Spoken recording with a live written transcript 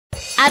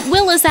At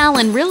Willis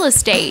Allen Real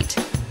Estate,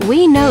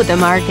 we know the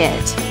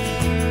market.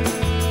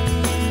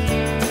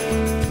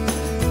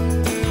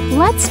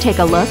 Let's take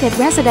a look at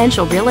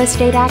residential real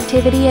estate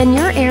activity in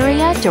your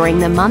area during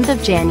the month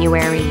of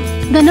January.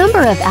 The number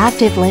of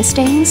active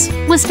listings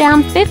was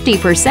down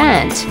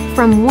 50%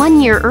 from 1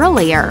 year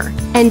earlier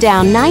and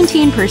down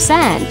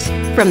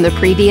 19% from the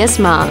previous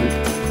month.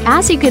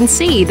 As you can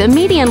see, the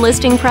median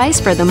listing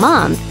price for the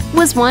month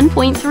was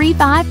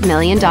 $1.35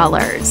 million.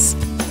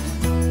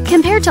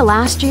 Compared to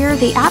last year,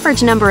 the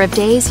average number of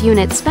days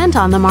units spent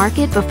on the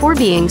market before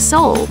being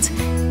sold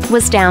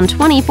was down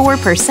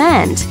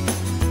 24%.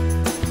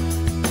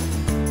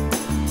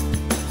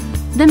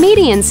 The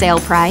median sale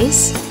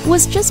price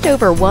was just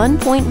over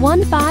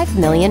 $1.15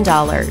 million.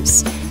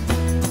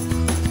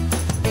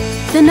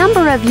 The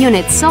number of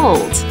units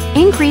sold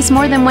increased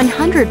more than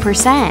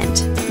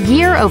 100%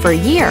 year over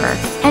year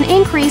and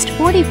increased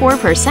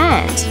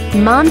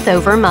 44% month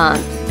over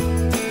month.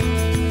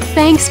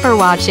 Thanks for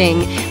watching.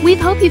 We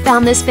hope you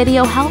found this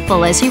video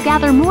helpful as you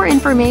gather more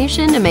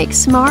information to make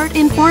smart,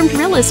 informed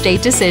real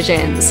estate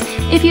decisions.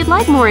 If you'd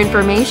like more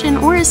information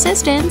or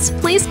assistance,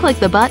 please click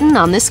the button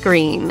on the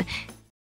screen.